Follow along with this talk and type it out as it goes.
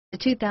The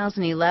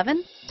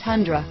 2011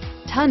 Tundra.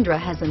 Tundra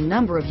has a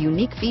number of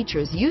unique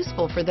features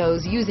useful for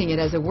those using it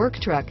as a work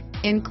truck,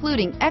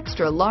 including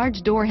extra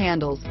large door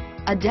handles,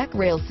 a deck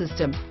rail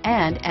system,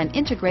 and an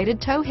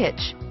integrated tow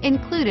hitch.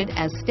 Included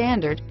as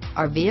standard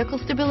are vehicle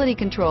stability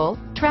control,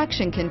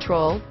 traction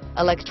control,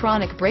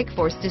 electronic brake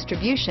force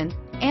distribution,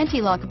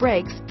 anti-lock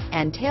brakes,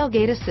 and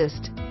tailgate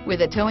assist. With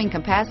a towing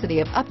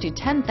capacity of up to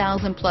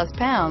 10,000 plus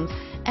pounds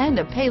and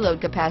a payload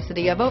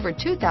capacity of over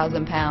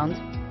 2,000 pounds,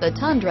 the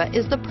Tundra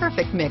is the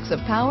perfect mix of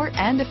power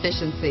and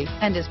efficiency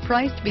and is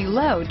priced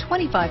below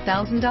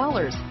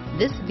 $25,000.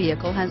 This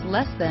vehicle has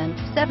less than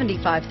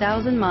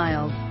 75,000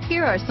 miles.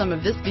 Here are some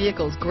of this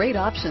vehicle's great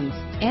options: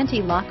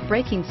 anti-lock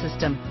braking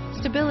system,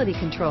 stability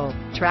control,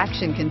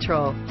 traction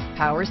control,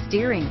 power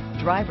steering,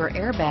 driver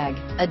airbag,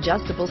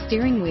 adjustable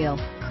steering wheel,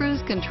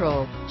 cruise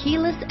control,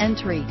 keyless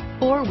entry,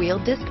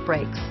 four-wheel disc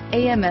brakes,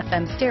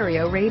 AM/FM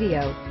stereo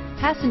radio,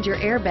 passenger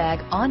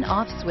airbag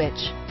on-off switch,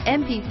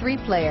 MP3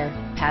 player,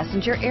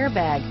 passenger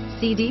airbag,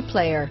 CD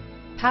player,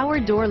 power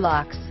door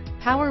locks,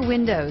 power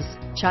windows,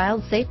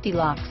 child safety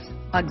locks,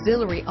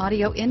 auxiliary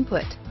audio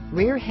input,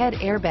 rear head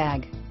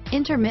airbag,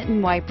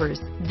 intermittent wipers.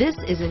 This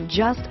isn't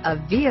just a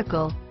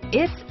vehicle,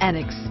 it's an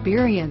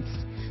experience.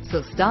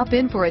 So stop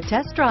in for a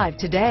test drive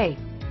today.